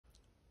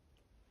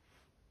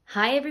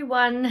Hi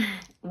everyone,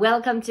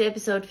 welcome to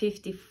episode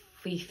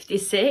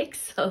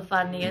 56 of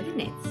Annijuuti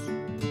Knits.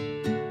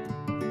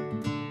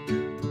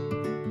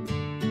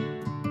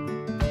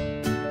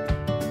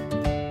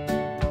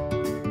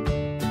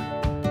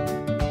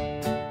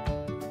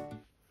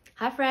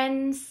 Hi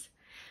friends,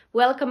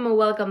 welcome or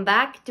welcome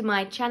back to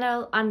my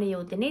channel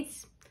Annijuuti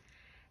Knits.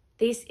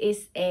 This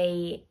is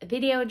a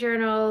video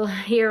journal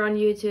here on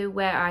YouTube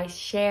where I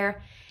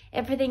share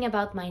everything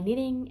about my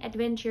knitting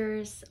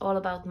adventures, all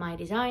about my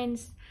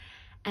designs.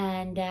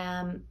 And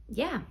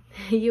yeah,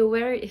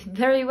 you're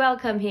very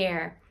welcome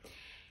here.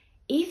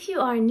 If you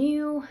are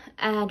new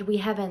and we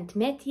haven't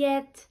met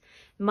yet,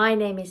 my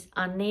name is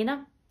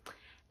Anniina.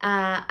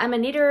 I'm a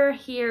knitter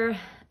here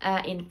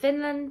in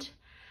Finland,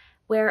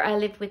 where I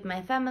live with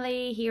my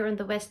family here on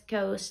the west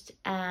coast.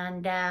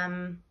 And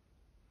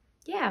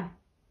yeah,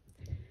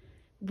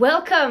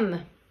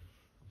 welcome!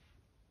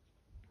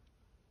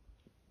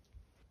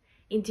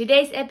 In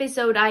today's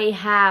episode, I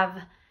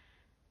have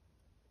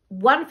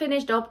one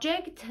finished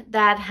object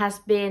that has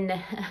been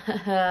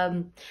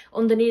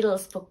on the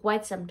needles for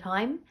quite some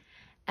time,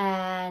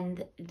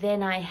 and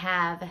then I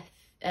have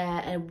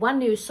one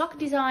new sock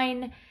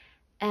design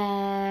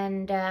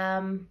and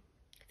a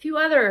few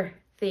other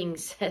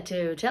things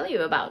to tell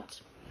you about.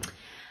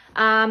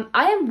 I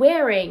am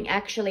wearing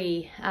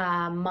actually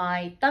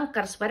my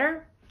Tankar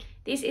sweater.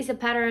 This is a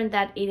pattern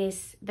that it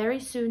is very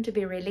soon to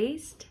be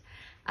released.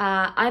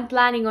 I'm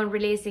planning on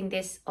releasing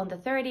this on the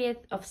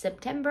 30th of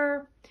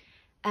September.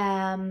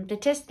 The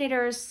test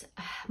knitters,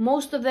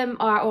 most of them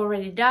are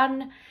already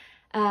done.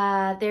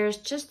 There's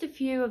just a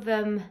few of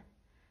them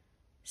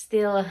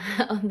still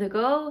on the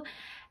go,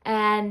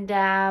 and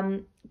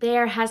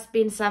there has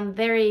been some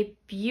very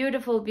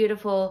beautiful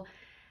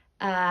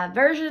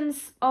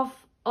versions of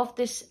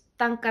this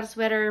Tankar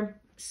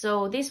sweater.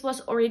 So this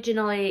was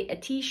originally a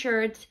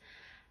t-shirt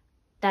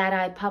that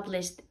I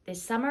published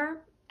this summer,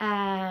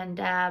 and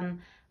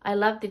I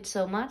loved it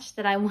so much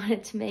that I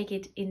wanted to make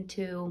it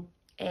into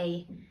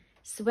a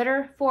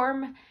sweater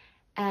form,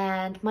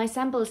 and my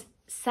sample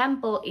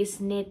is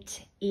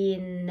knit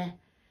in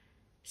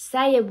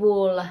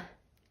Säiwool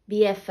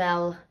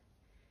BFL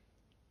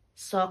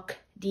sock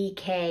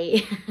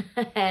DK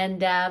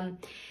and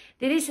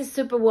this is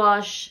a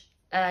superwash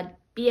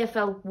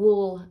BFL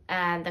wool,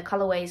 and the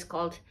colorway is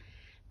called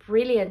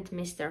Brilliant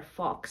Mr.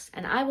 Fox,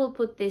 and I will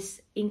put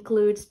this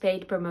includes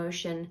paid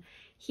promotion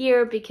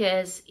here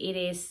because it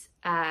is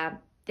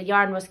the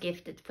yarn was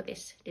gifted for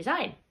this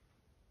design.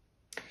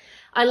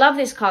 I love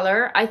this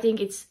color. I think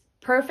it's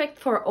perfect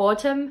for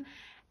autumn,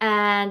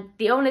 and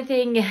the only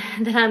thing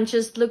that I'm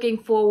just looking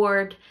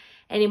forward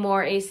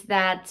anymore is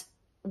that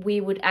we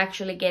would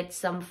actually get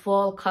some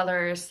fall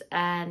colors,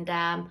 and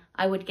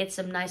I would get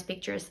some nice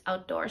pictures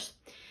outdoors.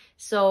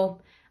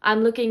 So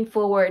I'm looking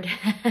forward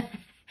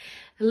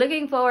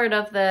looking forward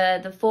of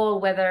the fall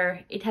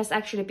weather. It has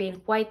actually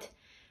been quite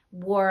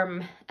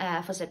warm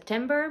for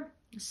September,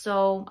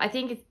 so I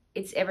think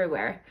it's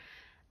everywhere.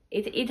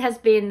 It has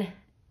been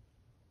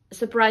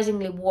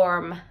surprisingly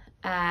warm,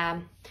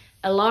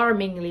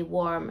 alarmingly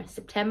warm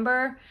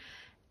September,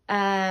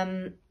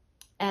 and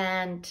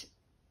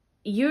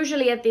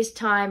usually at this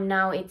time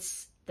now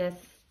it's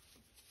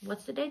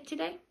what's the date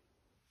today?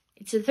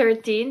 It's the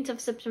 13th of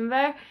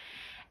September,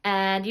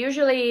 and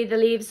usually the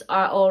leaves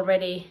are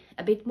already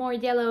a bit more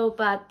yellow,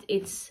 but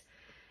it's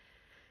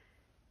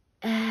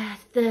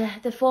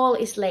the fall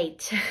is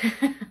late.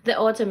 The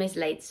autumn is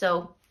late.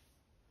 So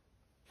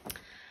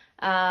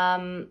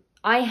I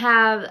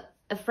have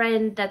a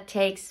friend that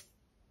takes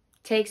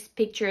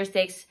pictures.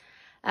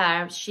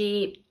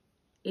 She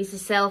is a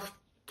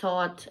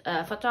self-taught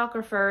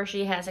photographer.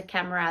 She has a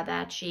camera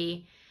that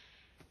she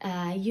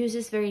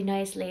uses very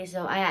nicely.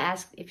 So I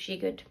asked if she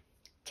could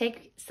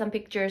take some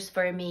pictures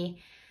for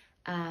me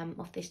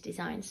of this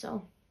design.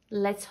 So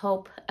let's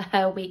hope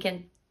we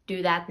can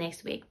do that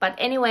next week. But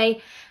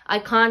anyway, I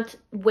can't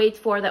wait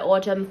for the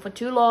autumn for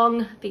too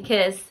long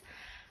because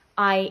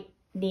I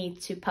need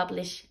to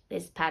publish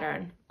this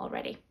pattern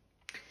already.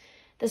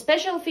 The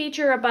special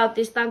feature about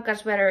this Tankar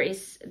sweater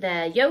is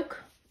the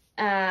yoke.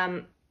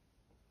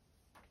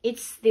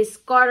 It's this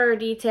garter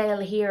detail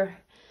here,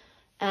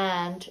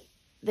 and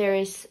there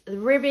is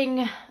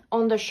ribbing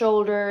on the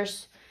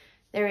shoulders.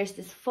 There is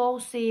this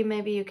faux seam,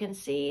 maybe you can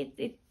see it.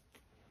 It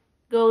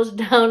goes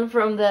down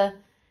from the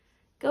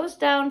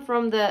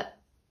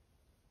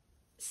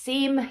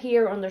seam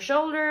here on the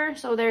shoulder.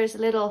 So there is a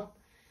little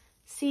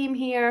seam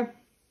here,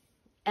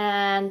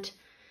 and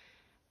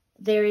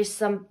there is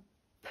some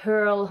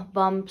pearl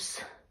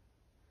bumps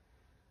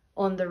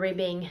on the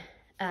ribbing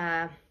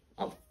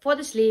for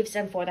the sleeves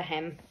and for the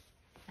hem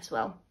as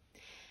well.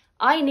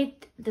 I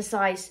knit the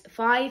size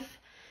 5.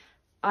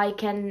 I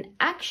can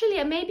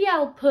actually, maybe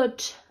I'll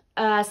put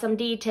some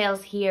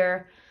details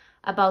here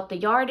about the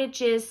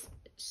yardages,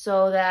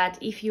 so that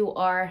if you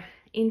are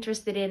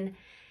interested in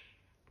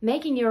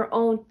making your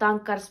own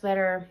Tankar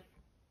sweater,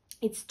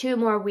 it's 2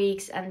 more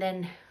weeks and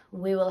then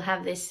we will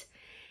have this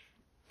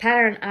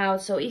pattern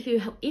out. So if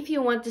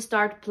you want to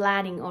start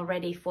planning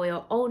already for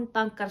your own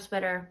Tankar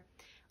sweater,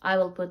 I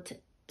will put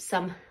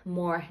some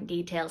more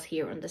details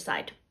here on the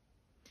side.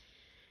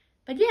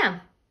 But yeah,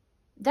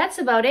 that's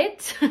about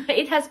it.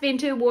 It has been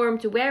too warm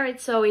to wear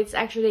it, so it's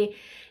actually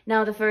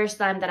now the first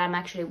time that I'm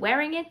actually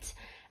wearing it.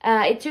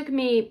 It took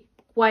me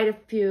quite a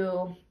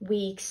few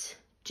weeks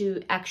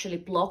to actually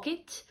block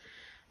it.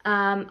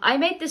 I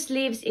made the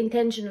sleeves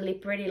intentionally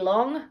pretty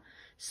long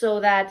so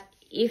that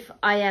if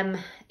I am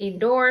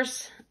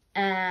indoors,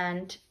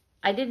 and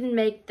I didn't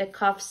make the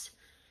cuffs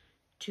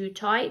too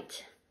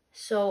tight,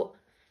 so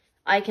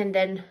I can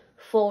then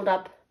fold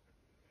up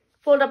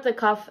the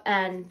cuff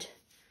and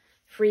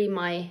free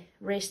my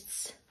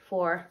wrists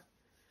for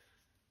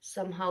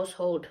some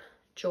household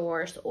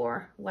chores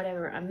or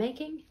whatever I'm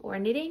making or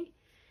knitting,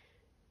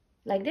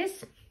 like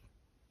this.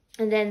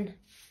 And then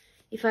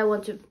if I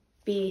want to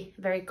be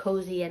very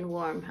cozy and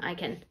warm, I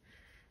can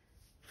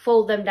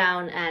fold them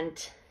down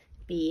and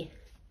be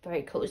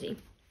very cozy.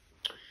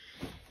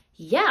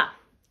 Yeah,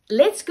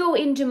 let's go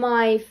into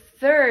my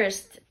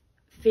first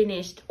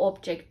finished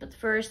object, but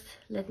first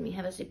let me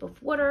have a sip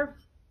of water.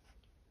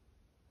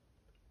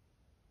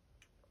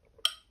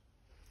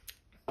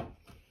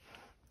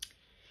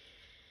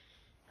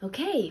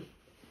 Okay,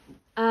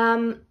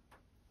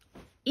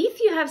 if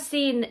you have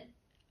seen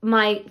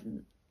my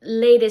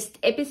latest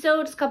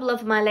episodes, couple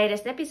of my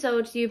latest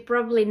episodes, you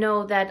probably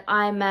know that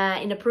I'm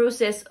in a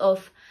process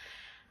of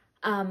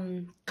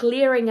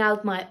clearing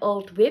out my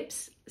old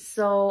whips.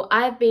 So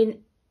I've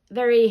been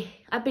very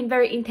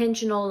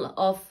intentional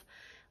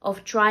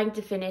of trying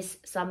to finish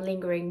some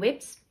lingering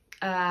whips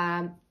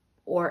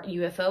or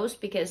UFOs,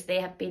 because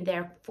they have been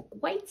there for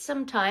quite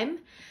some time.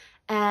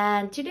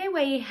 And today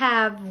we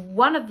have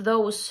one of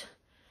those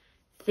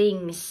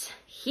things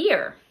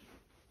here.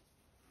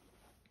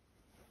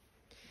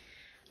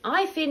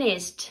 I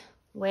finished,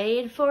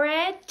 wait for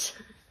it,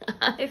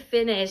 I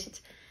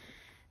finished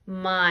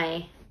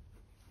my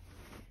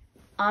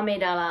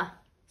Amidala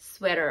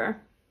sweater.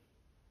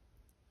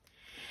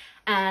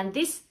 And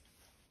this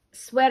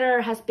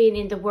sweater has been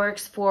in the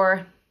works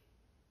for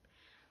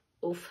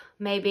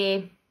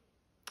maybe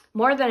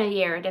more than a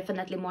year,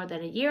 definitely more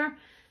than a year.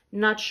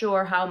 Not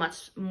sure how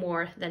much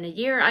more than a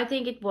year. I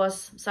think it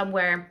was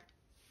somewhere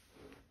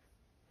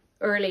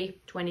early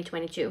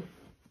 2022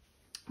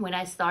 when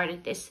I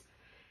started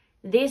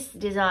this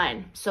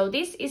design. So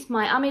this is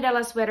my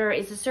Amidala sweater.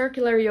 It's a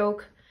circular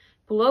yoke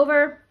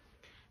pullover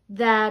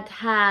that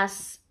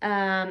has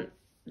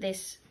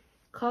this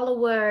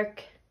colorwork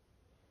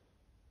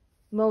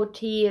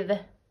motif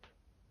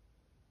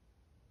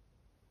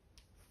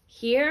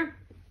here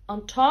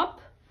on top,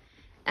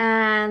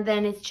 and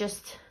then it's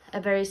just a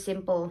very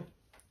simple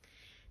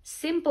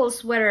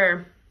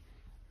sweater.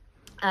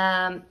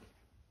 The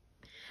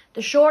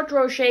short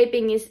row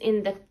shaping is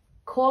in the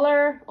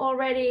collar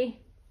already,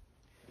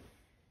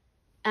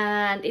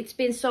 and it's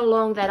been so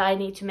long that I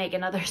need to make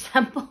another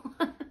sample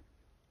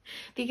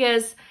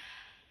because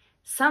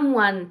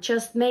someone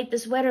just made the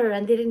sweater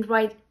and didn't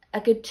write a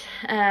good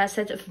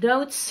set of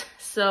notes.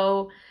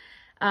 So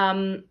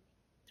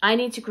I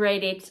need to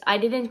grade it. I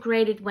didn't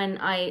grade it when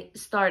I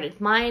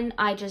started mine.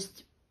 I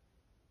just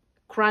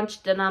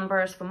crunched the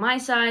numbers for my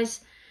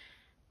size,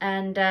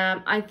 and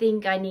I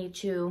think I need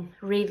to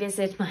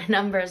revisit my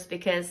numbers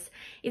because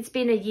it's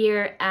been a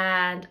year,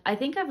 and I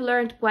think I've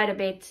learned quite a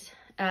bit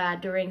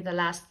during the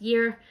last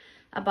year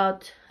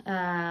about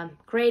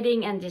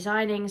grading and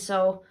designing.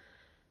 So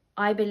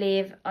I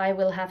believe I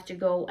will have to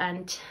go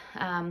and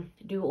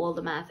do all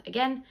the math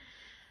again.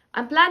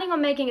 I'm planning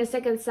on making a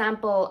second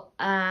sample,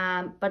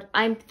 but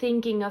I'm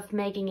thinking of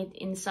making it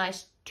in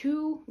size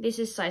 2. This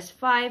is size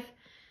 5,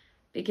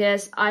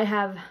 because I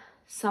have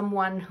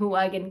someone who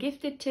I can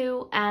gift it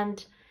to,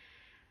 and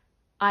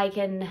I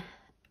can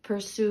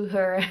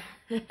persuade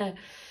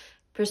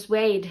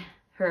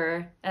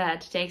her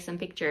to take some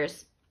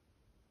pictures,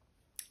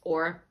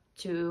 or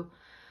to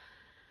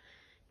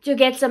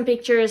get some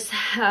pictures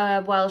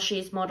while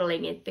she's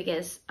modeling it,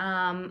 because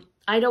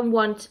I don't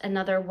want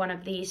another one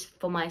of these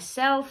for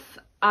myself.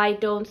 I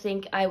don't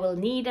think I will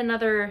need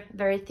another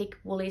very thick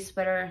woolly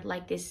sweater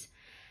like this.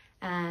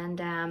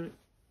 And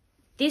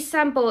this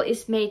sample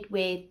is made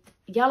with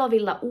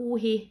Jalovilla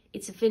Uuhi.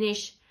 It's a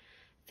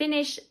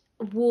Finnish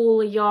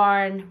wool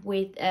yarn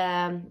with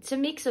it's a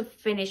mix of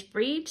Finnish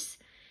breeds.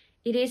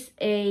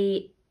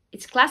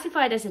 It's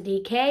classified as a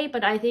DK,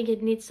 but I think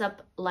it knits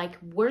up like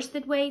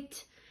worsted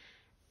weight,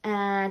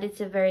 and it's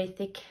a very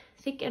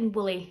thick and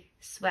woolly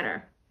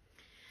sweater.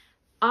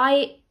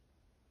 I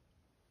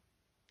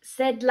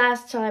said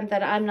last time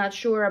that I'm not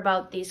sure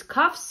about these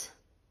cuffs,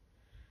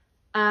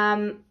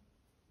 but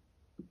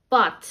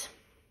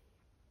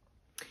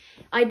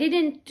I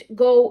didn't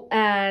go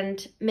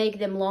and make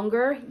them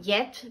longer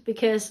yet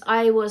because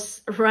I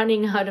was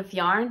running out of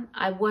yarn.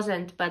 I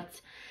wasn't, but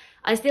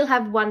I still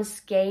have one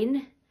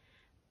skein,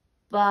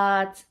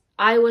 but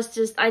I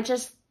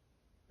just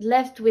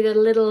left with a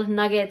little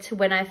nugget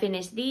when I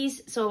finished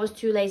these, so I was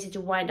too lazy to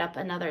wind up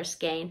another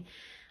skein.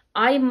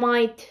 I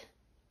might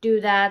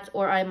do that,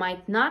 or I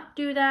might not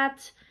do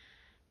that,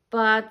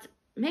 but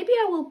maybe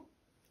I will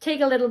take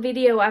a little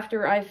video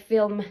after I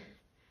film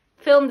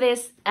film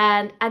this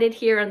and add it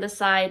here on the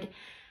side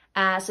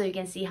so you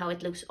can see how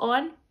it looks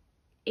on.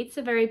 It's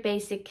a very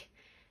basic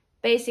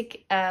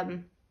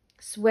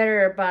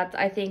sweater, but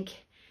I think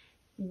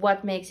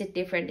what makes it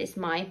different is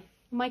my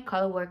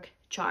color work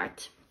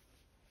chart.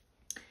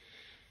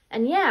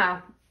 And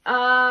yeah,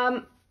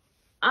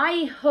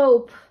 I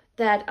hope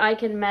that I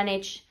can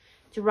manage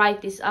to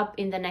write this up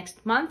in the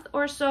next month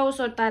or so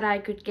that I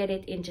could get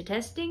it into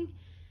testing,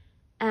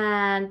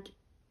 and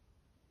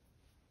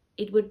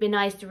it would be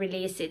nice to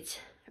release it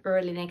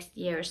early next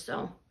year,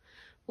 so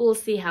we'll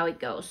see how it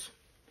goes.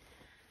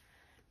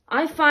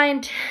 I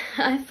find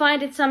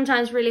it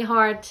sometimes really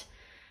hard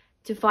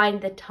to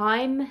find the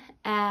time,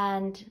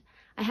 and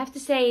I have to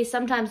say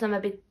sometimes I'm a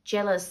bit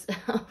jealous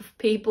of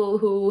people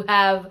who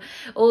have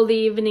all the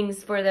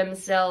evenings for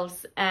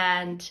themselves,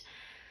 and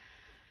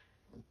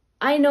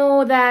I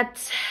know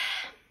that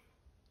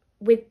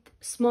with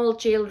small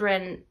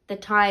children the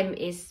time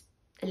is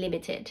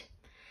limited,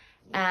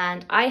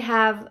 and I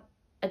have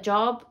a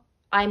job.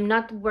 I'm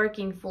not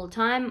working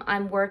full-time,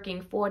 I'm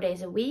working 4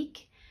 days a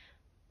week,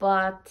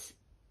 but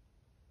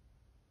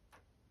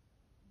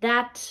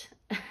that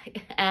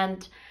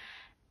and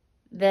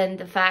then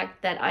the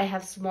fact that I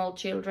have small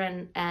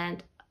children,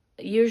 and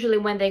usually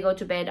when they go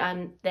to bed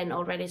I'm then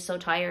already so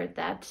tired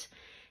that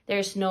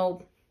there's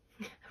no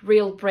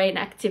real brain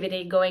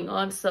activity going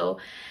on. So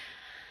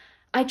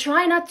I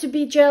try not to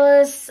be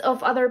jealous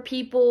of other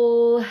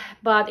people,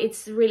 but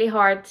it's really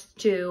hard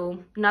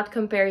to not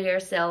compare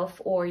yourself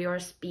or your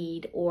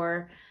speed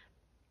or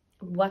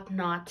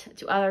whatnot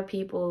to other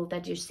people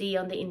that you see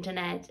on the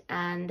internet.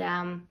 And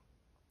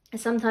I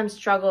sometimes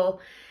struggle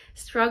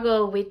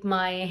with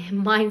my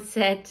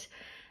mindset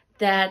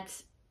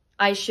that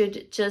I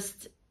should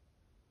just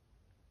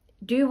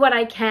do what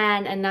I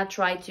can and not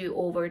try to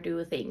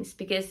overdo things,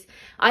 because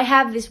I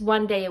have this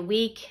 1 day a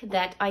week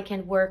that I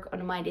can work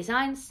on my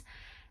designs,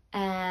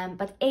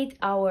 but 8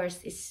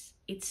 hours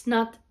it's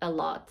not a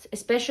lot,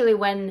 especially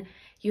when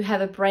you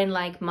have a brain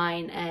like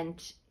mine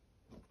and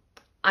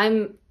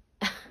I'm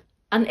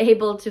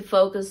unable to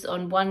focus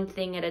on one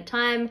thing at a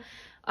time.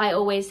 I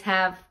always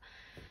have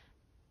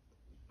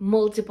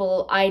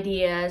multiple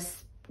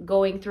ideas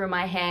going through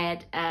my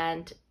head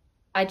and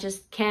I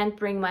just can't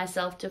bring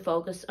myself to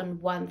focus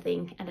on one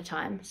thing at a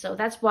time. So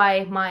that's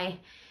why my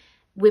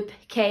whip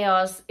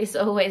chaos is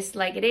always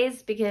like it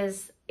is,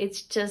 because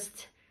it's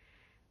just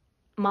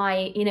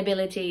my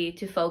inability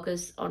to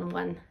focus on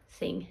one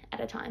thing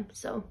at a time.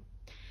 So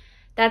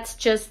that's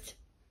just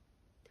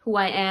who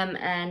I am,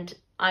 and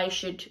I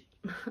should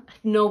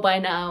know by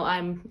now.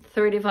 I'm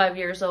 35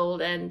 years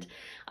old and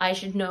I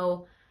should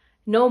know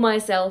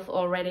myself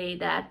already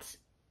that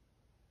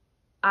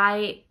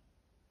I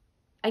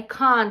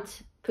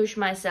can't push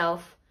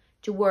myself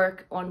to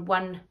work on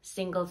one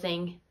single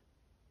thing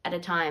at a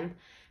time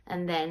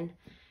and then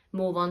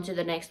move on to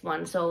the next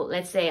one. So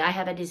let's say I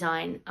have a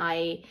design,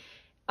 I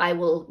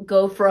will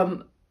go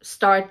from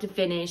start to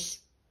finish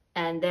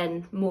and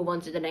then move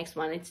on to the next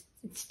one.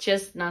 It's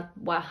just not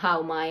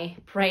how my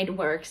brain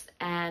works,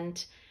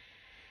 and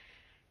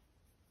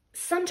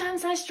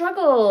sometimes I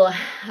struggle.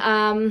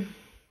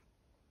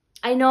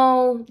 I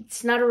know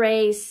it's not a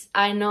race,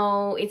 I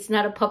know it's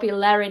not a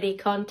popularity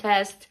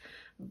contest,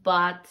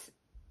 but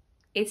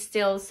it's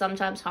still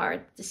sometimes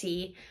hard to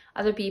see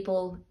other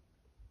people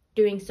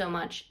doing so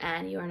much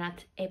and you're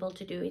not able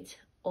to do it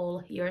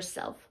all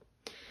yourself.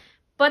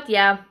 But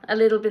yeah, a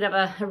little bit of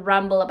a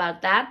ramble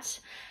about that.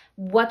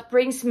 What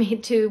brings me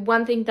to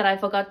one thing that I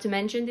forgot to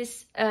mention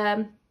this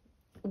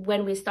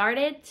when we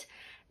started,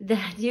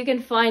 that you can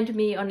find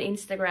me on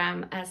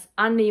Instagram as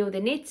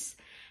Annijuuti Knits.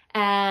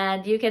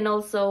 And you can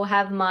also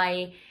have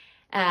my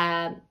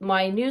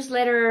my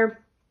newsletter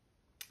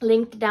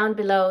linked down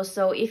below.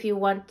 So if you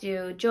want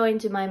to join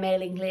to my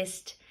mailing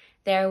list,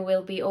 there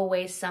will be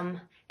always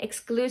some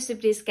exclusive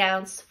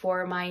discounts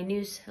for my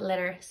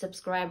newsletter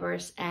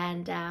subscribers,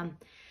 and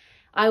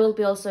I will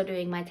be also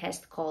doing my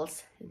test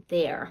calls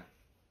there.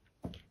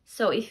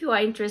 So if you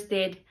are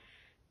interested,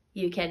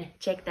 you can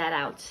check that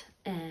out.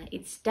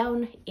 It's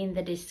down in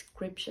the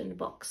description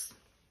box.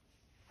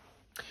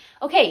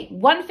 Okay,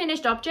 one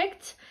finished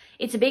object.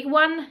 It's a big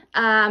one.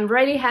 I'm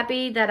really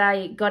happy that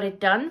I got it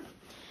done.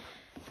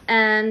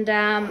 And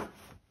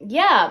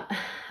yeah,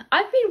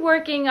 I've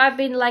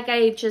been like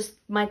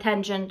my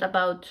tangent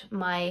about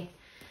my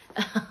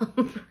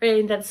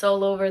brain that's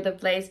all over the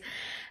place.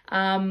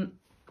 I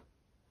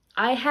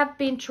have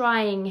been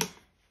trying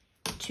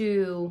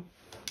to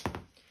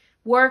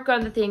work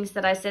on the things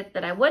that I said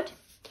that I would.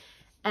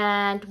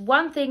 And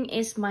one thing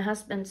is my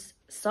husband's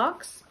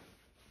socks.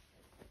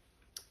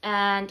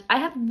 And I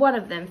have one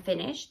of them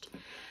finished.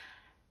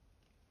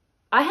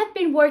 I have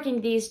been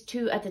working these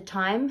 2 at a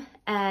time,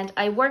 and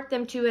I worked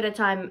them 2 at a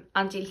time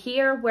until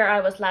here where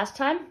I was last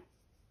time.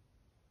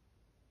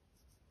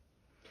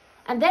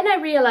 And then I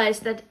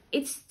realized that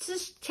it's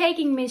just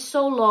taking me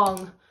so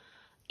long,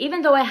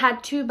 even though I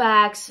had 2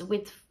 bags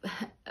with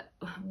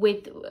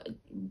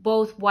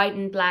both white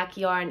and black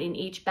yarn in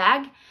each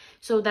bag,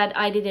 so that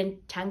I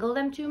didn't tangle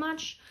them too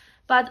much.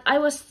 but I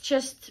was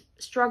just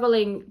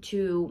struggling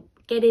to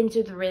get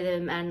into the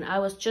rhythm, and I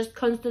was just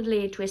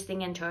constantly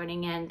twisting and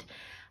turning, and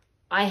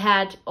I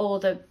had all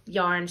the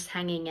yarns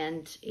hanging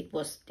and it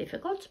was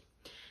difficult.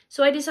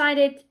 So I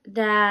decided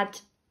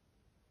that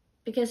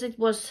because it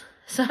was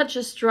such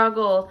a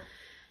struggle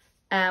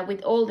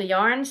with all the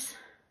yarns,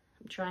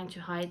 I'm trying to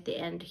hide the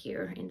end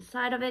here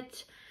inside of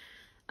it.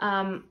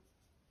 I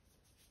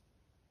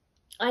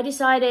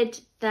decided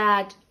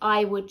that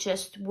I would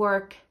just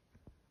work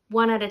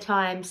one at a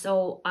time.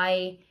 So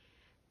I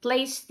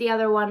placed the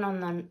other one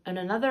on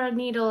another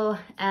needle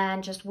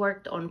and just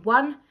worked on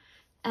one.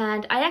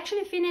 And I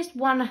actually finished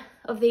one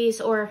of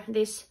these, or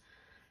this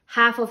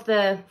half of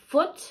the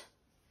foot,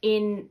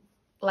 in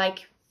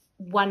like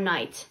one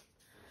night.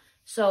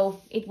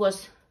 So it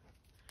was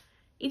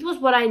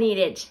what I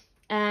needed.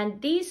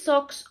 And these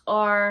socks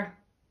are,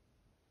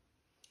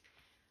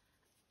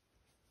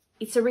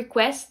 it's a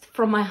request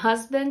from my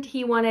husband.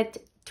 He wanted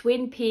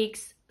Twin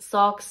Peaks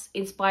socks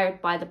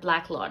inspired by the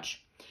Black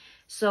Lodge.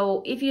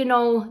 So if you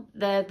know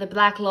the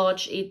Black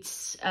Lodge,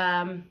 it's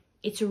a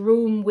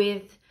room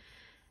with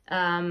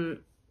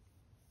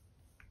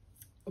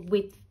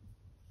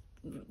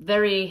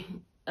very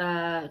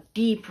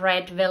deep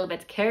red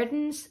velvet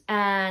curtains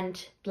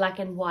and black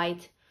and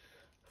white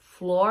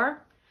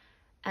floor.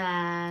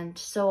 And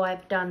so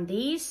I've done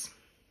these.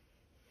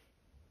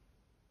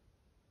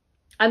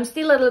 I'm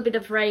still a little bit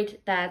afraid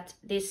that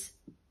this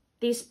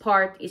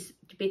part is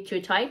a bit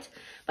too tight,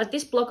 but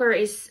this blocker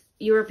is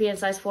European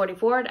size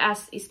 44,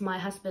 as is my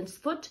husband's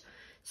foot.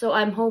 So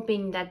I'm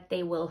hoping that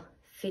they will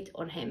fit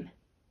on him.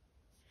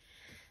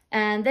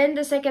 And then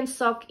the second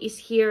sock is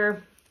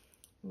here.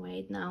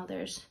 Wait, now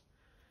there's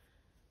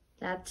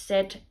that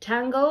said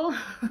tangle.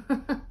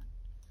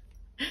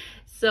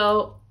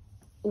 So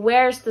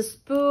where's the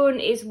spoon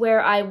is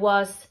where I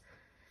was.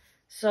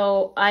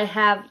 So I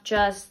have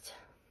just,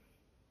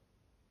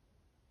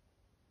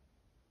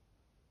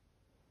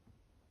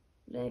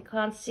 I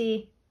can't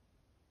see.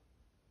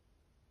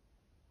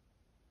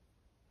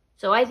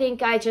 So I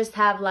think I just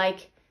have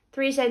like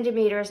 3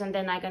 centimeters, and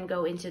then I can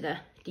go into the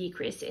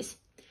decreases.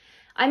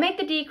 I made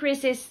the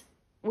decreases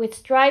with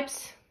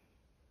stripes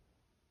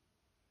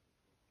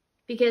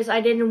because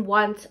I didn't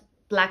want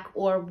black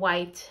or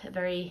white, a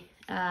very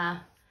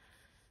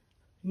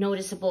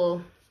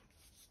noticeable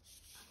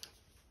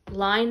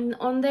line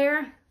on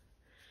there.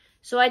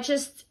 So I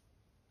just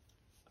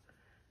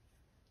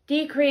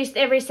decreased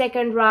every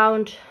second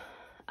round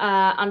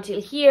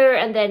until here,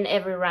 and then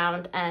every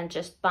round, and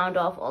just bound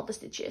off all the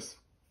stitches.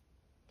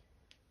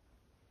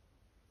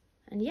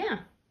 And yeah,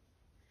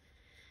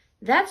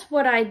 that's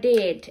what I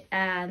did,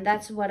 and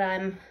that's what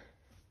I'm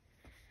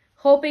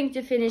hoping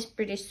to finish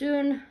pretty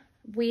soon.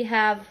 We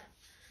have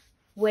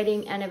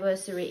wedding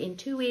anniversary in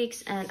 2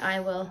 weeks, and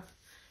I will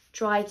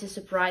try to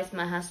surprise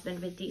my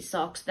husband with these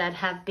socks that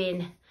have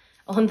been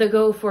on the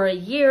go for a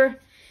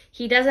year.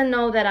 He doesn't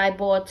know that I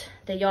bought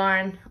the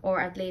yarn, or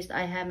at least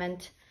I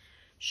haven't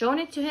shown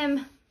it to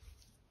him.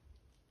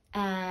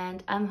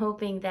 And I'm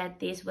hoping that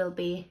these will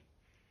be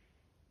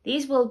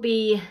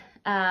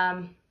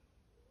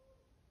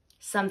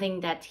something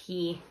that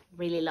he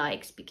really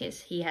likes,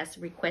 because he has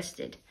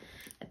requested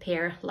a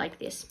pair like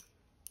this.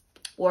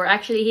 Or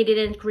actually, he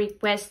didn't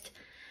request,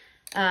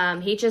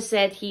 he just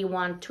said he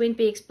wants Twin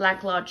Peaks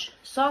Black Lodge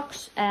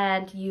socks,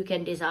 and you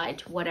can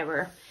decide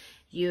whatever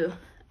you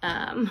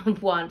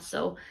want.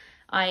 So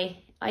I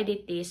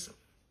did these.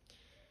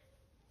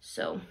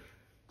 So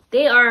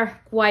they are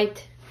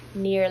quite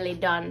nearly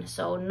done.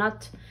 So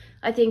not,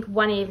 I think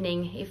one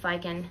evening, if I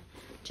can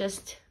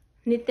just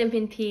knit them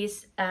in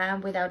peace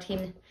without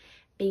him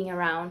being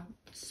around.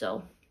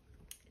 So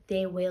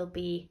they will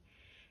be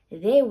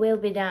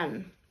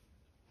done.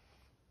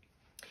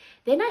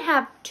 Then I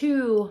have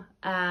 2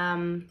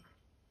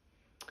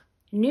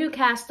 new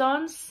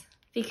cast-ons,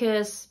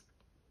 because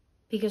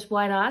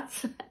why not?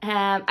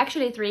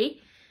 Actually 3,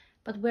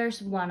 but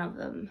where's one of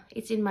them?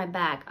 It's in my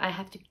bag. I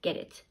have to get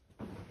it.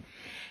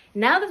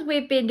 Now that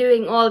we've been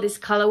doing all this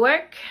color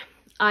work,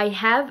 I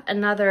have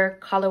another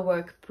color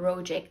work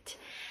project,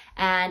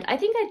 and I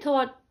think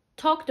I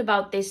talked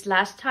about this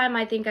last time.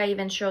 I think I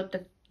even showed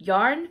the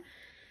yarn.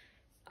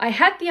 I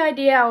had the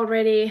idea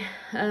already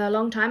a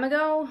long time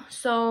ago.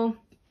 So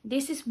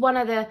this is one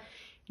of the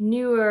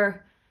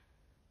newer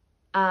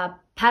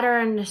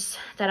patterns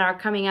that are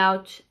coming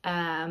out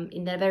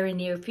in the very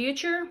near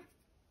future.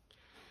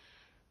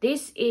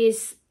 This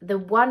is the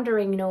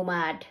Wandering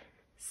Nomad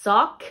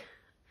sock.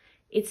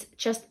 It's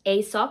just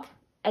a sock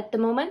at the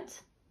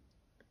moment.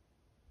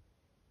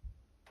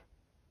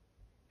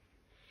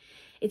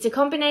 It's a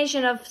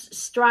combination of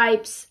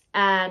stripes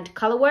and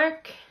color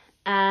work,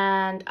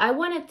 and I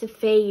wanted to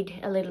fade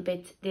a little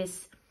bit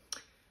this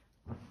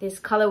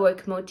color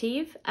work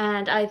motif,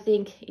 and I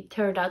think it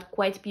turned out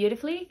quite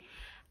beautifully.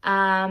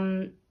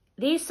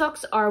 These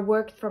socks are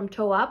worked from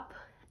toe up,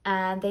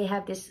 and they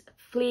have this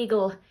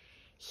fleagle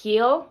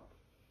heel.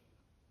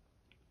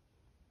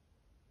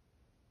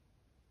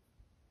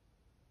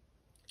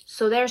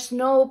 So there's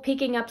no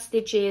picking up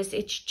stitches,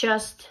 it's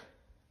just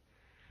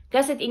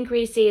gusset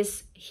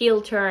increases,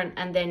 heel turn,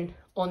 and then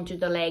onto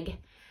the leg.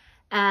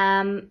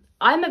 I'm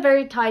a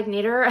very tight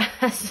knitter,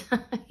 as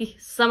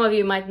some of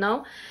you might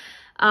know.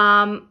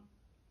 I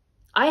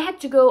had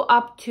to go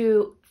up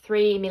to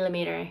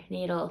 3mm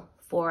needle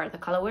for the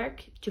color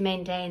work to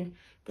maintain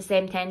the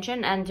same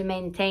tension and to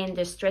maintain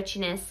the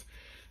stretchiness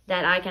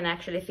that I can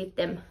actually fit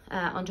them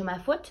onto my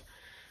foot.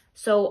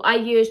 So I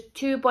used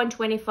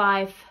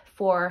 2.25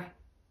 for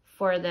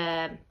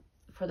the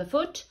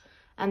foot,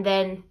 and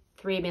then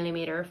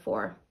 3mm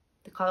for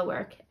the color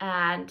work,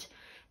 and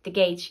the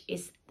gauge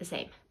is the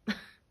same.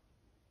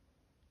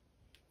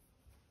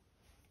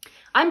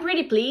 I'm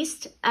pretty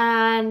pleased,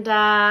 and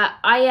I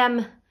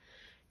am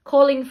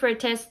calling for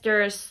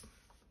testers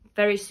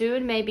very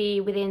soon,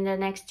 maybe within the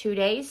next 2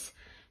 days.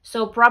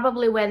 So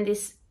probably when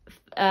this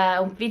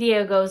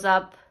video goes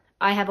up,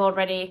 I have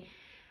already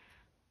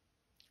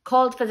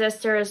called for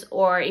testers,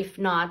 or if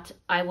not,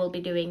 I will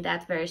be doing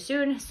that very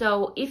soon.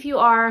 So if you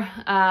are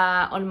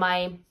on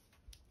my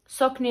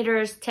sock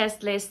knitters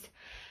test list,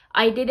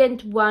 I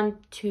didn't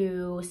want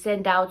to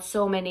send out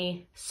so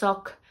many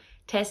sock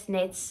test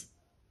knits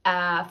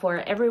for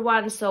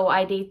everyone, so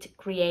I did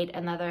create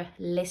another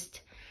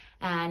list,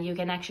 and you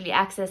can actually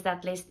access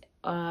that list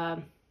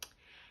down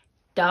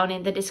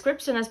in the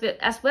description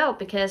as well,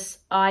 because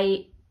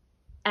I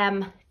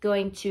am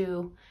going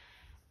to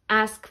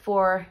ask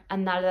for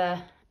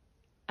another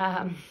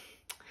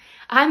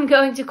I'm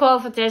going to call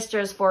for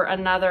testers for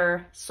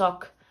another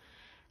sock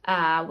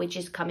which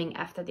is coming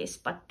after this,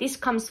 but this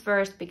comes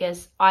first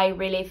because I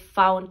really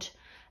found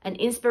an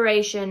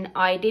inspiration.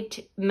 I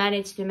did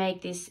manage to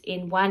make this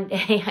in 1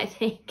 day, I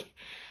think.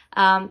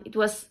 It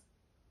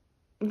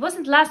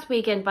wasn't last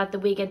weekend, but the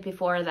weekend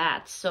before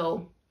that.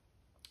 So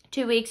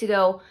 2 weeks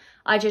ago,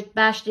 I just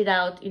bashed it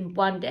out in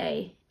 1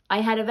 day.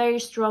 I had a very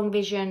strong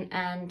vision,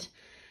 and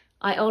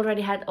I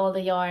already had all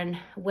the yarn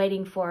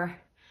waiting for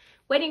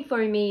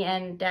me,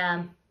 and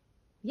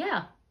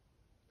yeah.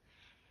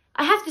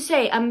 I have to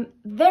say, I'm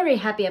very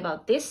happy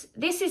about this.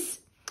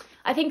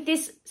 I think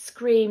this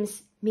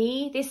screams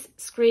me. This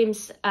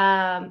screams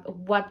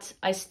what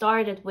I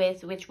started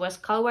with, which was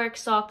colorwork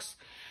socks,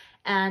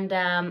 and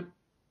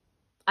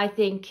I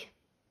think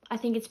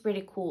it's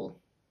pretty cool.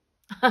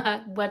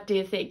 What do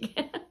you think?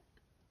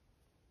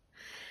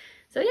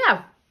 So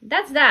yeah,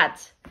 that's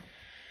that.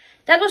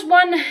 That was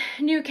one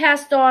new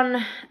cast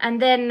on,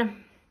 and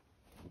then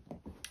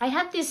I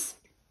had this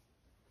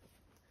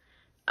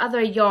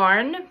other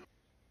yarn.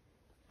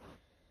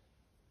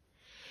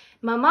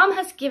 My mom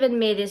has given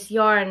me this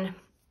yarn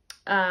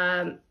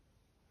some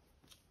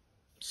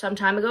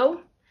time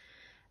ago,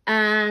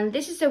 and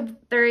this is a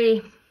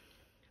very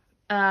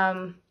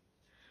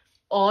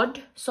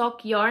odd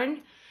sock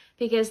yarn,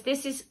 because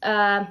this is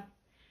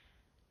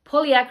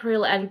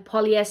polyacryl and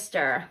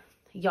polyester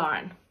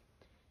yarn.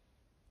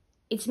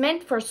 It's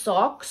meant for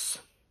socks.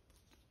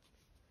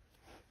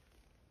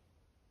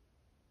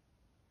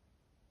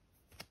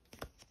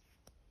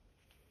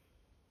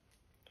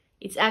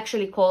 It's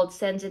actually called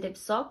sensitive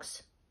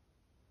socks.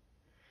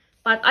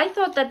 But I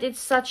thought that it's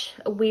such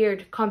a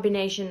weird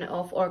combination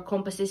of, or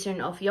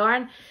composition of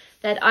yarn,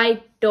 that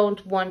I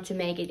don't want to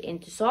make it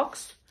into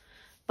socks.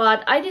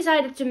 But I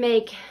decided to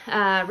make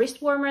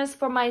wrist warmers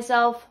for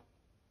myself,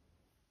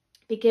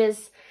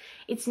 because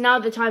it's now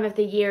the time of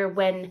the year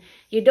when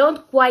you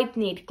don't quite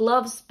need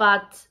gloves,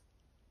 but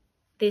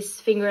these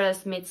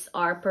fingerless mitts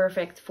are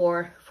perfect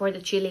for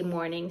the chilly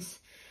mornings.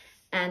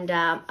 And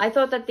I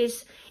thought that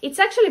it's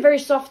actually very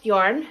soft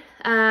yarn.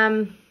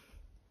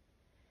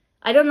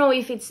 I don't know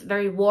if it's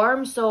very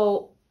warm,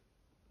 so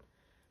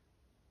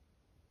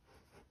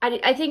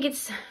I think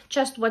it's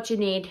just what you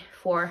need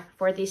for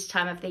this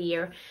time of the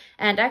year.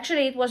 And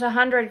actually it was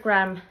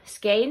 100-gram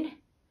skein.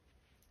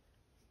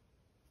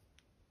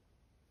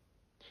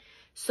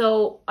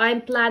 So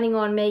I'm planning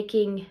on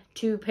making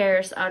 2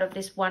 pairs out of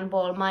this one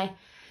ball. My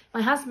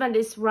husband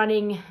is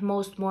running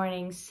most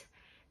mornings,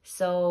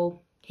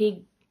 so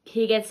he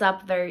gets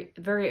up very,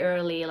 very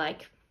early,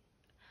 like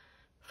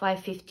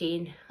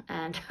 5:15,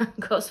 and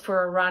goes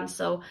for a run.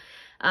 So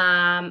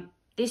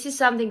this is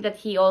something that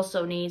he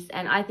also needs,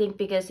 and I think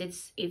because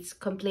it's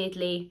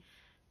completely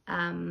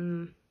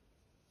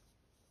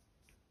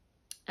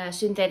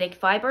synthetic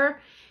fiber,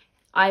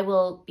 I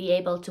will be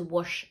able to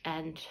wash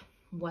and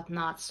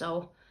whatnot.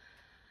 So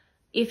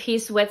if he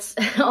sweats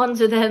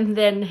onto them,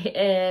 then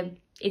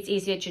it's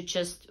easier to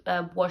just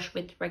wash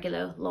with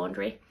regular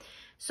laundry.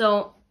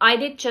 So I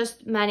did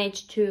just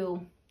manage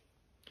to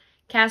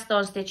cast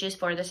on stitches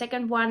for the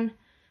second one.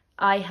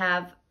 I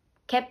have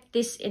kept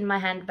this in my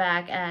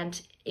handbag, and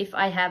if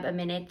I have a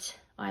minute,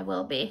 I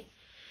will be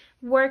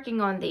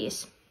working on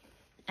these.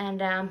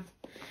 And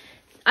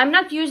I'm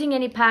not using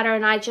any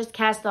pattern. I just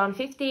cast on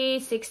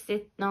 56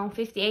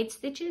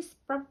 stitches,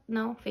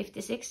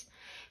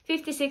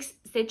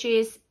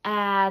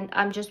 and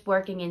I'm just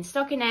working in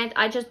stockinette.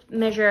 I just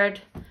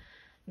measured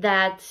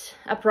that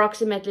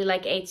approximately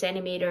like 8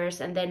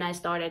 centimeters, and then I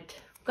started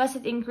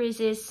gusset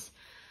increases,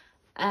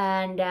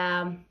 and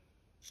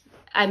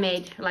I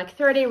made like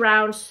 30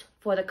 rounds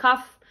for the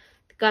cuff.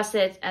 The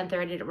gusset and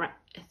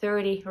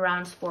 30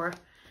 rounds for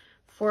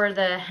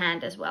the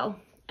hand as well.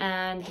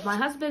 And my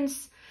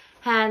husband's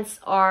hands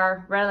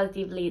are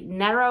relatively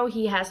narrow.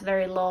 He has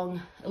very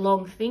long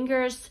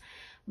fingers,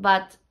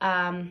 but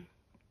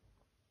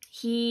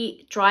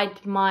he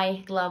tried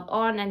my glove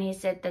on and he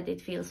said that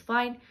it feels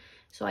fine.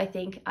 So I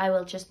think I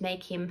will just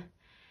make him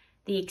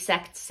the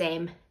exact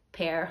same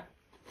pair,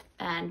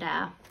 and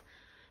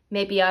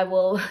maybe I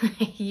will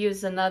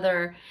use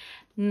another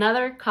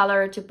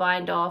color to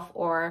bind off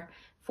or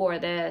for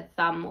the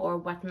thumb or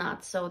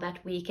whatnot, so that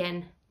we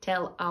can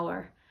tell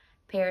our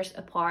pairs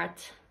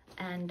apart,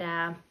 and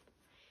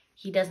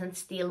he doesn't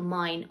steal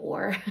mine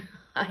or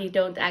I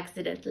don't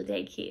accidentally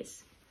take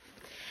his.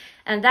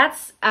 And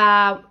that's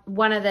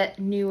one of the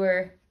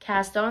newer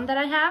cast on that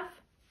I have.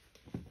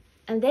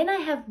 And then I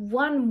have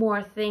one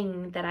more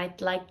thing that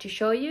I'd like to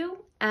show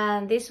you,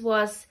 and this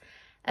was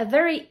a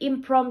very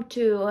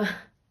impromptu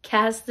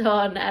cast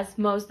on, as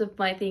most of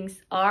my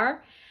things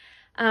are.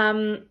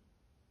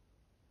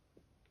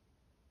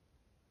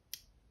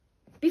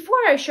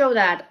 Before I show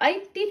that,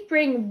 I did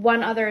bring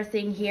one other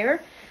thing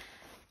here.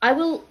 I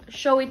will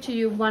show it to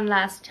you one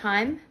last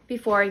time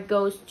before it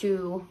goes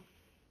to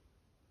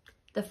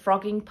the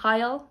frogging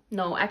pile.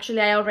 No,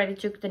 actually I already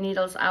took the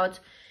needles out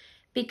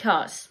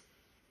because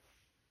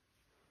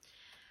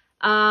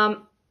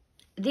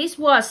this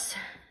was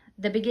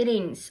the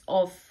beginnings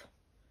of,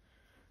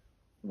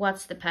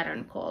 what's the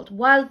pattern called?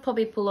 Wild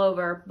Poppy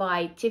Pullover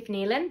by Tif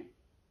Neilan.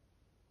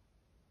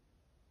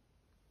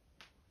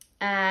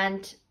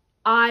 And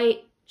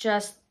I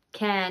just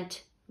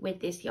can't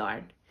with this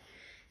yarn.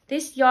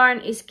 This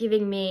yarn is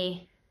giving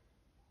me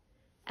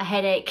a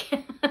headache.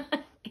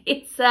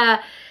 It's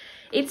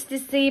the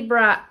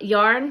zebra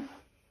yarn.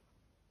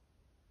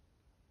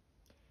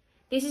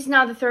 This is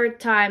now the third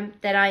time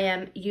that I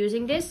am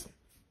using this.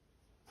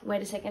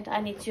 Wait a second,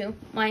 I need to,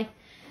 my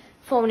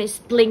phone is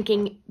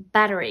blinking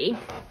battery.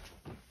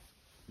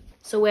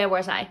 So where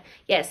was I?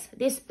 Yes,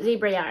 this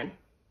zebra yarn.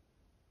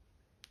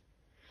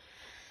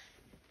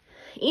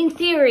 In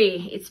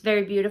theory, it's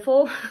very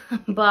beautiful,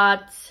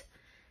 but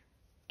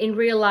in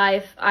real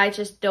life, I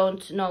just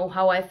don't know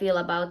how I feel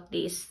about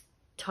these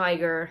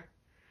tiger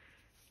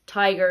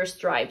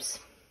stripes.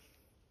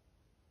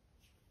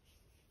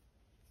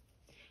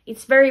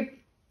 It's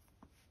very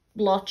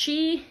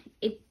blotchy.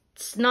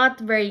 It's not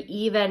very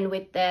even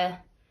with the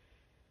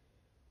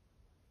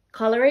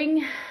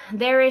coloring.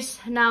 There is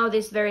now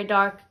this very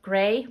dark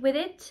gray with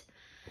it,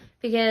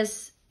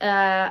 because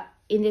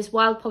in this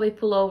Wild Poppy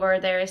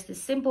Pullover there is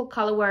this simple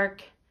color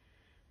work,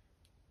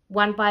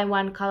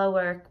 1x1 color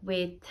work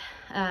with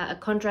a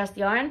contrast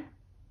yarn.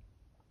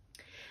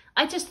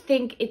 I just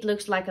think it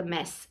looks like a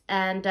mess,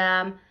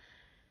 and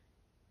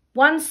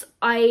once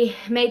I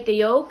made the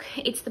yoke,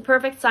 it's the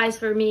perfect size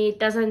for me. It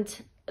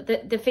doesn't,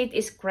 the fit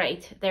is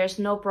great. There's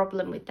no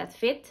problem with that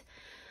fit,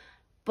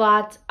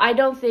 but I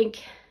don't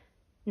think,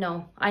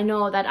 no, I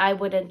know that I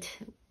wouldn't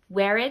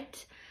wear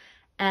it.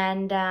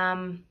 And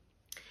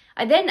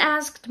I then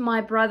asked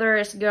my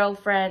brother's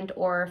girlfriend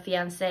or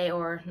fiance,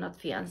 or not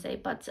fiance,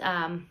 but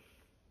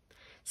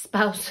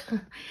spouse.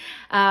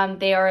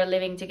 They are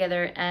living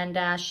together,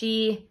 and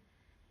she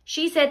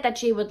said that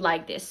she would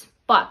like this,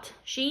 but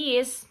she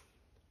is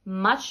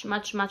much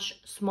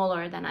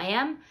smaller than I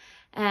am,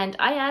 and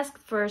I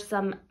asked for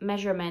some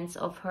measurements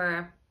of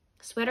her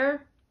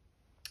sweater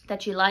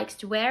that she likes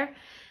to wear.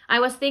 I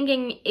was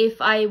thinking if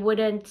I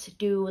wouldn't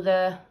do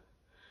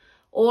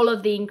all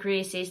of the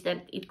increases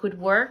that it could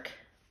work,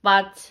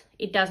 but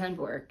it doesn't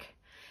work.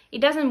 It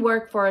doesn't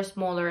work for a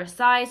smaller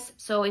size,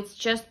 so it's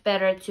just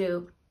better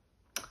to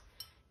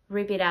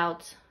rip it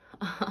out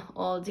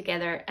all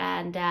together.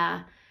 And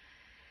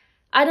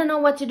I don't know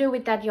what to do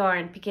with that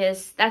yarn,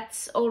 because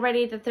that's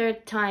already the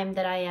third time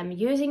that I am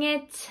using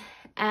it,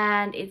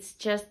 and it's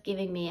just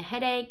giving me a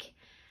headache.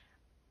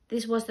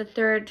 This was the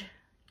third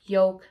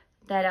yoke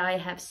that I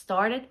have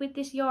started with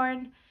this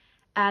yarn,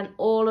 and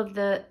all of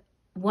the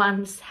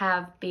ones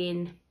have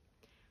been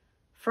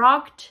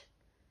frogged.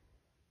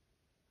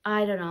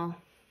 I don't know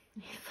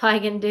if I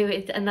can do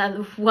it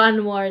one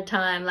more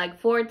time, like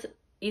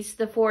it's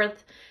the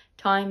fourth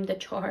time the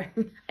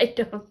charm. I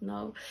don't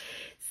know.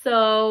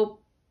 So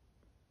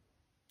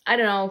I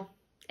don't know.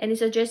 Any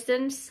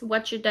suggestions?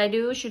 What should I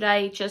do? Should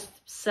I just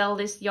sell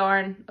this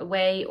yarn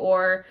away,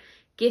 or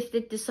gift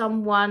it to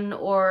someone,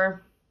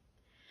 or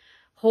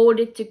hold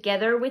it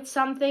together with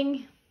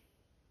something?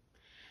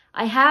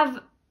 I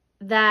have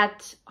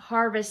that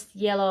harvest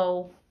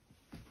yellow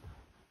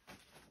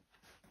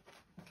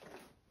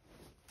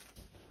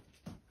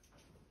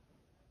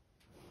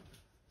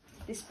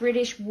this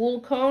British wool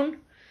cone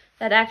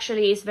that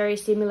actually is very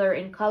similar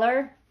in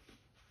color.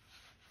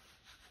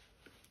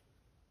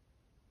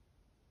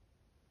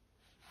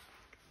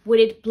 Would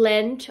it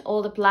blend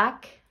all the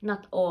black?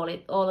 Not all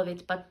of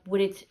it, but would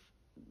it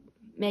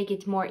make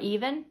it more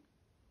even?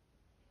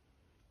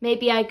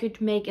 Maybe I could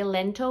make a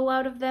lento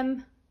out of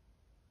them.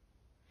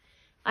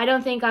 I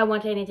don't think I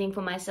want anything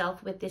for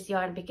myself with this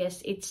yarn,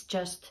 because it's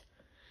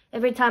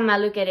every time I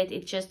look at it,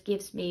 it just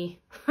gives me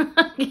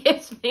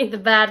gives me the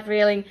bad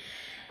feeling.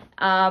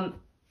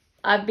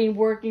 I've been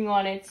working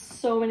on it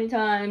so many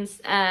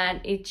times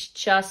and it's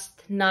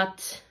just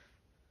not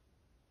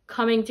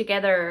coming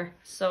together.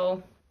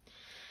 So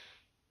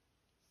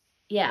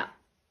yeah,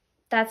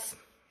 that's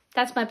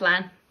my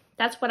plan.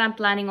 That's what I'm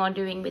planning on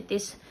doing with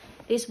this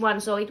one.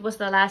 So it was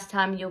the last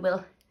time you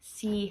will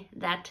see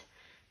that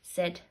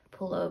said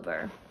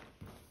pullover.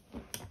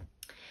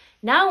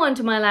 Now on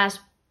to my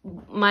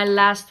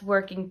last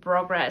work in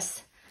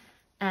progress,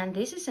 and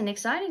this is an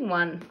exciting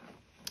one.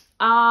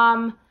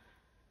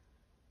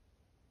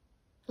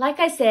 Like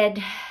I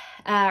said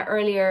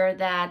earlier,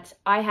 that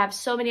I have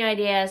so many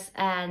ideas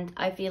and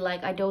I feel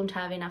like I don't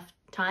have enough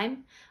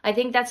time. I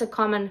think that's a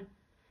common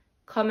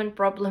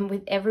problem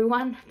with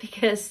everyone,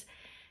 because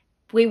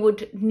we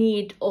would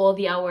need all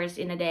the hours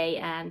in a day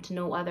and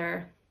no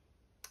other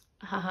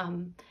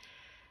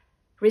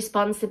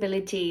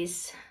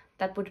responsibilities.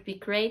 That would be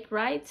great,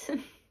 right?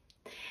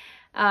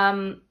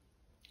 I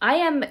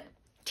am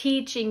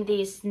teaching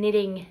these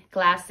knitting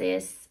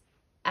classes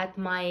at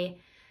my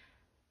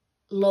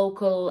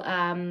local,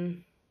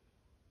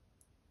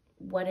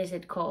 what is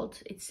it called?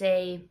 It's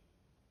a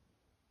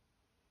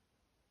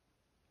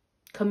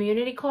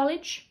community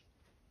college.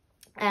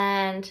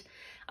 And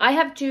I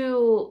have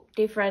 2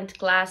 different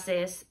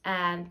classes,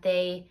 and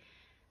they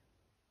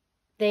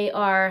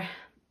are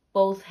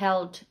both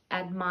held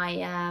at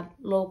my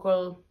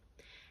local,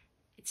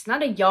 it's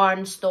not a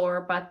yarn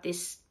store, but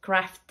this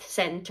craft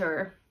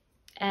center.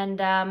 And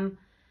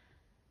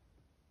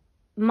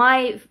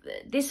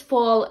this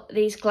fall,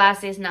 these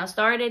classes now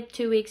started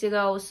 2 weeks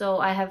ago, so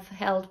I have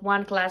held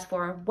 1 class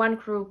for one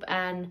group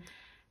and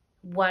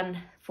 1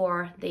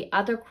 for the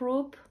other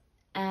group.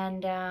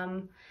 And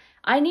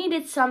I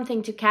needed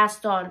something to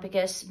cast on,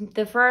 because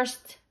the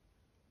first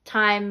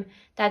time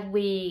that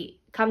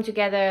we come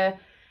together,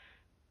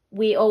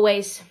 we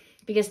always,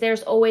 because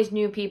there's always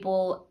new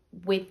people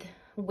with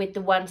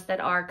the ones that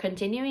are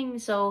continuing,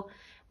 so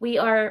we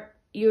are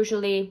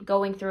usually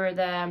going through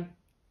the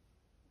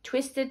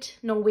twisted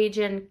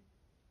Norwegian,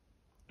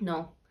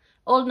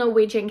 old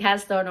Norwegian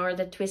cast on, or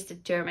the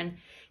twisted German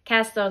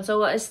cast on,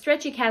 so a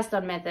stretchy cast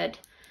on method,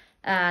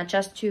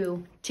 just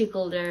to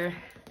tickle their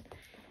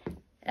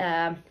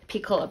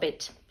pickle a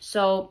bit.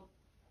 So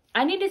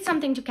I needed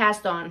something to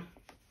cast on,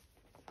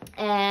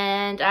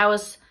 and I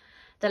was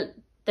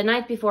the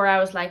night before, I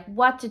was like,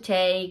 what to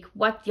take,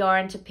 what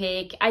yarn to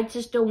pick. I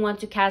just don't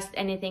want to cast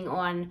anything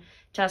on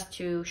just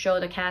to show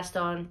the cast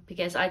on,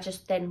 because I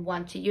just then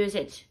want to use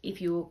it if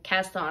you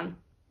cast on,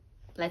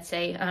 let's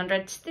say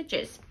 100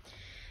 stitches.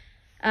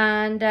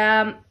 And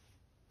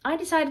I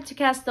decided to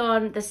cast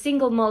on the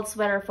single malt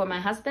sweater for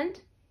my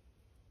husband.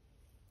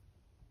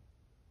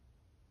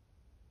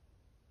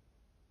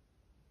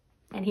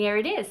 And here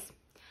it is.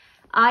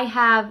 I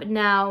have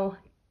now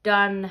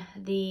done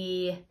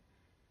the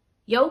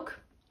yoke.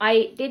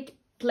 I did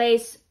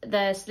place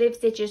the slip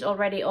stitches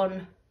already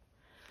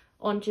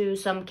onto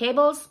some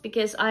cables,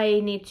 because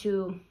I need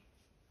to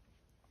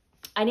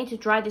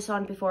try this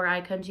on before I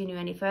continue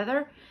any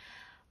further.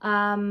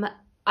 I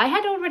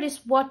had already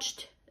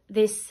swatched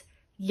this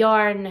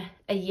yarn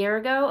a year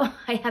ago.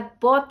 I had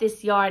bought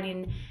this yarn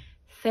in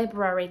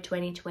February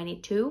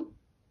 2022.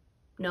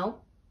 No.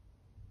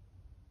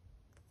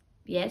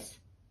 Yes.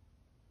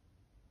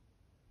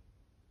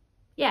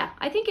 Yeah,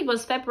 I think it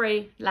was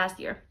February last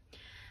year.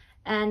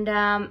 And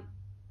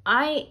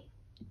I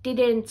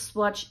didn't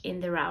swatch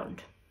in the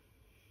round.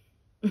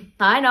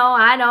 I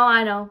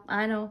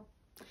know.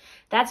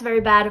 That's very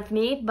bad of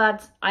me,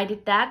 but I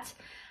did that.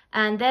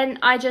 And then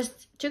I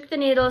just took the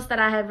needles that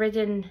I had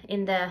written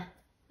in the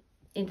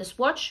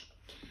swatch,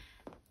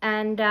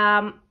 and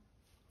I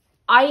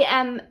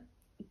am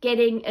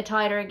getting a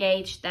tighter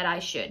gauge that I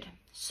should.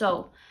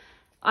 So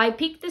I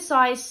picked the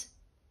size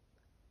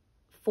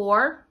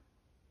 4,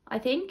 I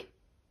think.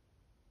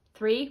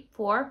 3,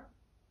 4.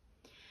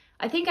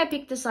 I think I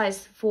picked the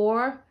size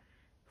 4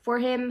 for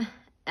him,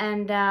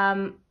 and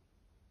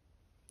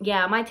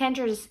yeah, my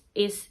tenter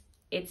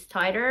it's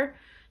tighter,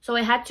 so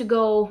I had to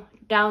go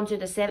down to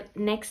the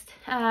next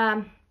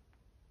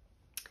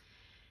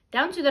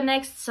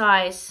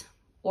size,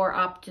 or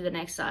up to the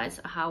next size,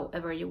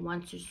 however you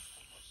want to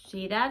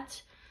see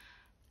that.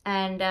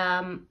 And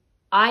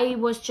I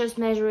was just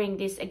measuring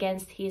this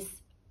against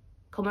his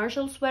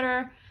commercial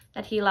sweater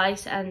that he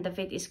likes, and the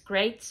fit is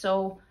great,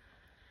 so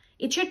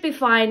it should be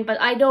fine. But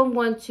I don't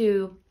want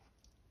to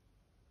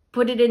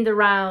put it in the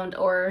round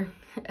or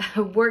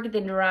work it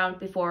in the round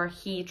before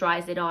he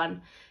tries it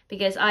on,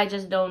 because I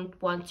just don't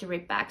want to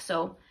rip back.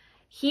 So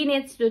he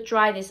needs to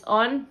try this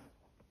on.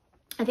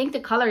 I think the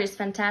color is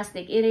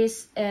fantastic. It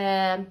is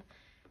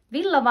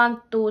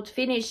Villavantut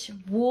Finnish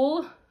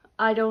wool.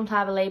 I don't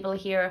have a label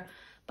here,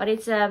 but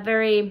it's a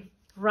very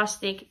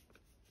rustic.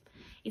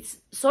 It's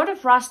sort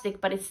of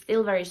rustic, but it's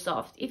still very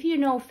soft. If you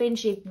know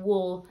Finship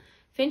wool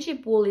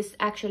is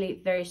actually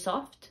very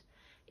soft,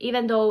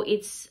 even though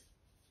it's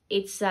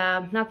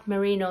not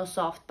merino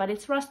soft, but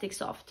it's rustic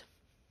soft,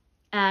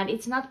 and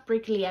it's not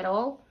prickly at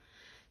all.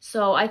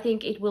 So I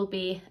think it will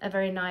be a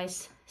very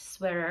nice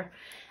sweater.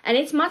 And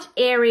it's much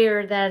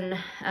airier than,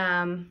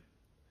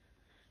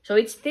 so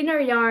it's thinner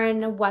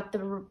yarn what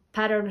the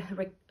pattern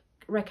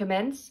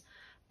recommends.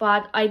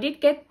 But I did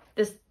get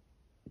this,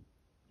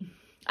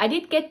 I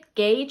did get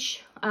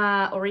gauge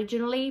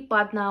originally,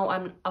 but now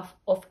I'm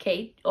off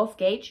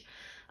gauge.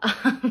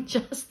 I'm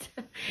just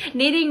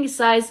knitting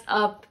size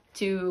up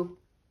to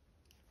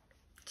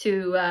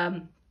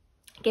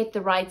get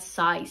the right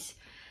size.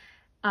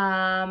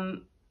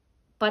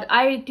 But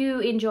I do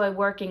enjoy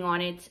working on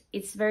it.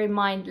 It's very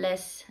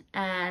mindless,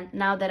 and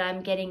now that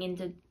I'm getting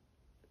into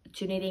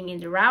knitting in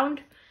the round,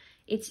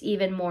 it's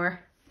even more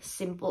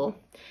simple.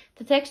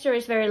 The texture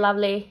is very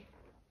lovely.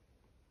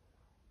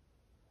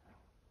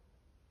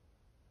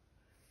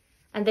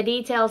 And the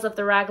details of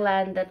the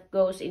raglan that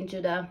goes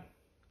into the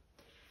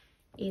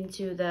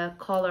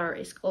collar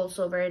is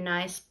also very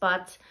nice.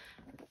 But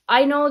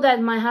I know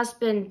that my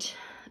husband,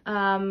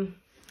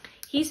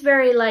 he's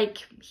very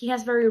he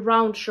has very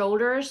round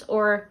shoulders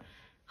or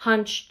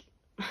hunched,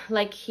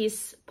 like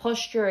his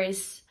posture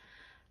is,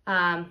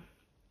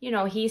 you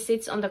know, he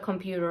sits on the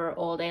computer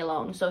all day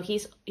long. So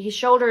his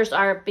shoulders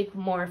are a bit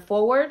more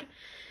forward.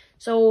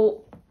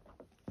 So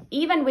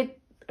even with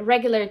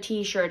regular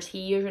t-shirts, he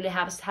usually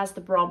has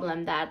the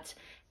problem that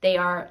they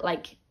are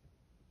like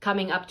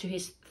coming up to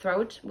his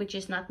throat, which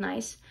is not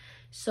nice.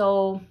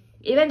 So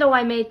even though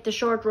I made the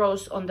short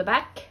rows on the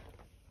back,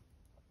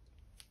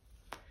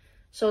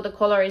 so the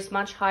collar is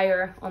much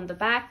higher on the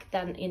back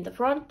than in the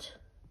front,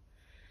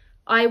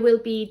 I will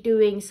be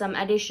doing some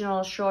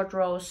additional short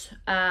rows,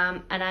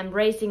 and I'm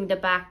raising the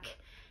back.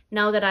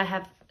 Now that I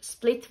have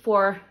split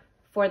for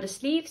the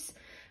sleeves,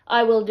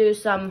 I will do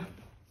some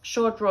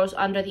short rows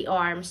under the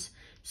arms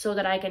so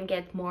that I can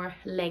get more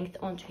length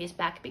onto his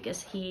back,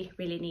 because he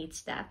really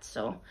needs that.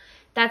 So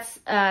that's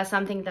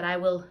something that I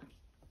will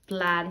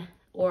plan,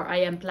 or I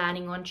am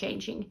planning on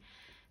changing,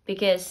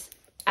 because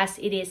as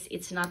it is,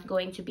 it's not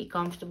going to be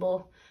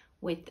comfortable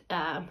with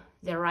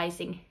the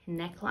rising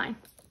neckline.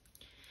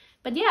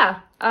 But yeah,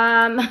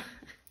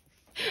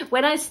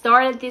 when I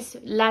started this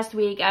last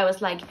week, I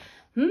was like,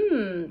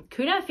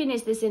 could I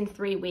finish this in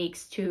 3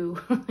 weeks to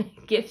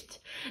gift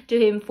to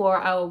him for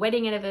our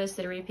wedding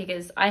anniversary?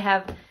 Because I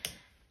have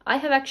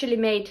actually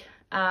made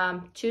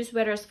 2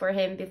 sweaters for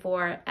him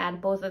before,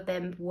 and both of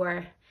them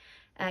were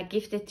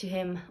gifted to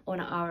him on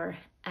our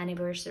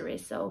anniversary.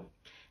 So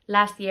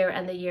last year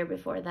and the year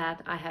before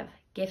that, I have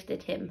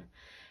gifted him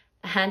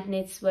a hand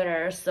knit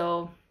sweater.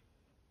 So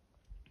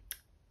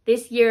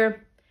this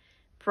year,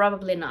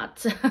 probably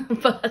not,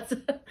 but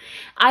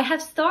I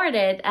have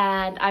started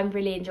and I'm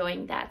really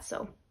enjoying that.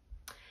 So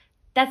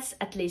that's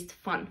at least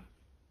fun.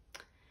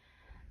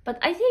 But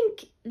I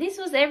think this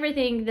was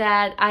everything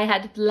that I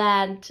had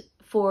planned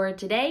for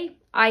today.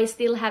 I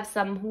still have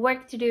some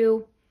work to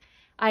do.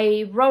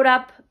 I wrote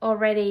up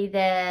already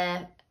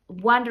the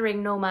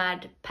Wandering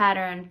Nomad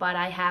pattern, but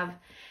I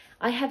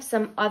have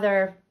some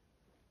other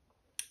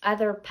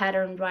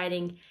pattern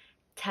writing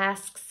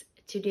tasks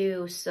to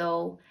do,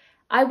 so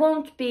I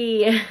won't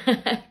be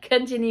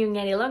continuing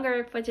any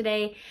longer for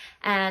today,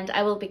 and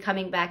I will be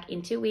coming back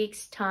in 2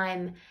 weeks'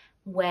 time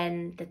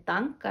when the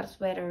Tankar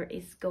sweater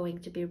is going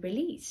to be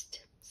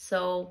released.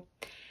 So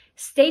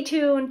stay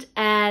tuned,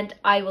 and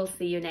I will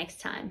see you next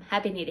time.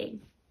 Happy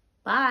knitting.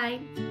 Bye.